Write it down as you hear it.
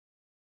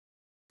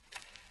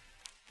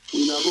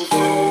We not go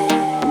fall, we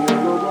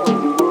not go down,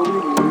 we go win,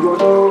 we go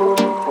know.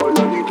 All of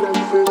the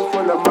blessings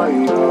fall on my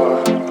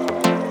yard.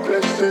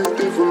 Blessings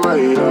stay for my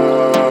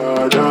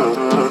yard.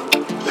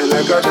 And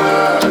like a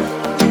dad,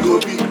 we go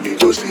big, we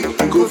go sleep,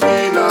 we go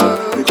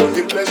feel. Because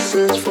the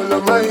blessings fall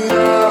on my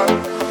yard.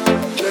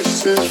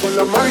 Blessings fall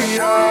on my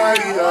yard.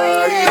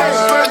 That's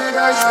why the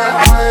guys say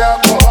my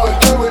alcohol.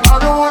 I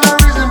don't wanna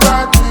reason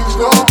bad things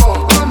no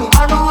more.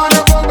 I don't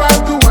wanna go back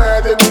to where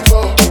they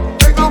before.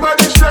 Make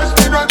nobody stress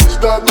me, not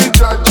disturb me,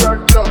 cha.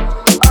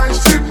 I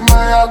sip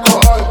my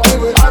alcohol.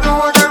 I don't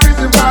wanna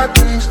reason bad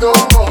things no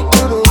more.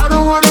 I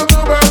don't wanna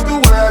go back to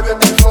where they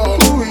before.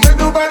 Make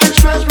nobody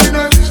stress me,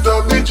 not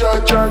disturb me, cha.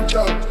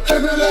 Hey,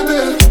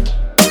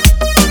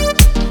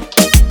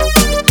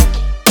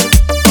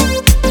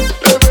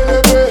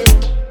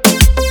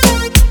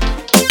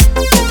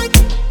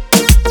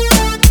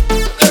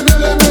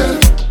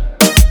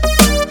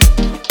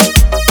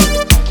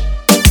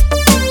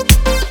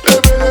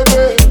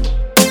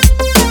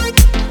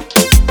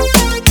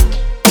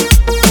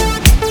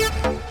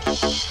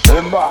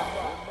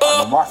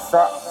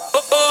 Massa.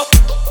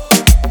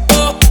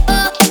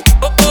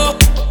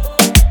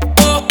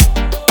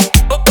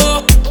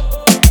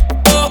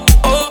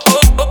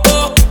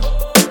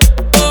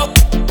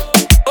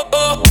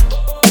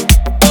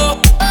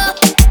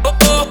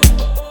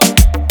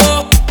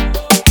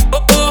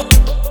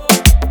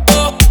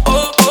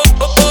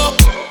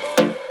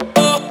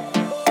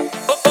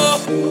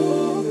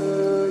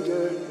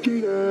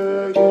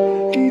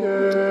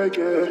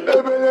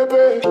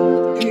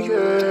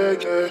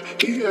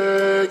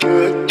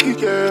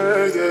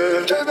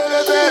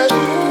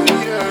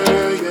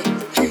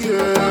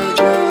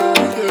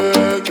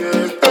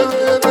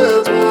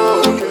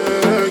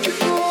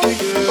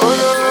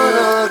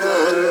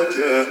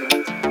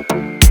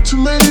 Too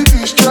many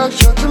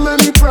distractions, too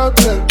many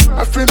problems.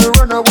 I finna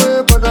run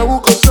away, but I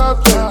won't go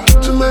solve them.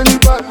 Too many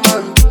bad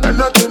men, and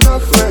not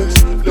enough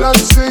friends. Lord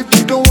save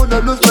me, don't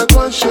wanna lose my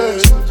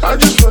conscience. I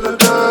just wanna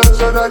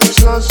dance under the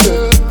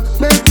sunset.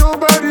 Make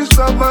nobody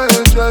stop my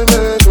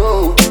enjoyment.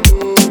 Oh,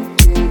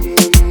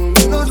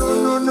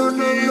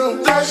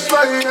 no. That's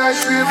why I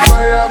sip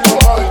my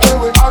alcohol.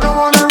 I don't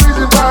wanna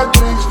reason bad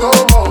things no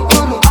more.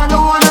 I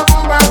don't wanna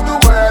go back to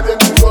where they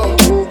before.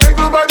 Make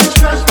nobody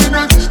stress me,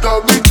 not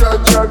disturb me, cha.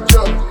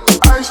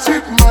 I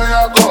sip my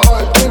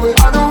alcohol.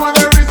 I don't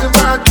wanna reason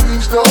bad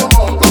things no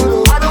more.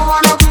 I don't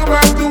wanna go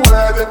back to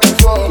where they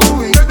before.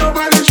 Make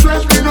nobody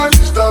stress me, not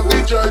disturb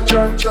me, cha.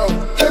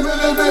 Hey,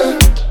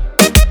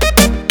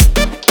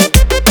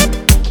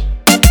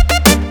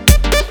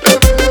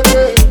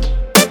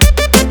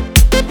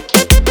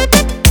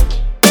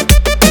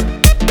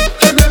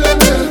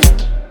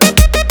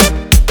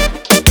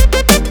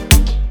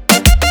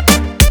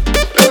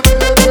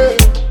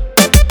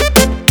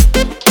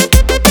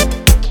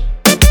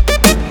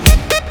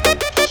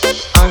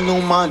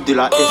 ANOMA de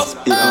la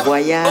SP.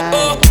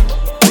 Voyage.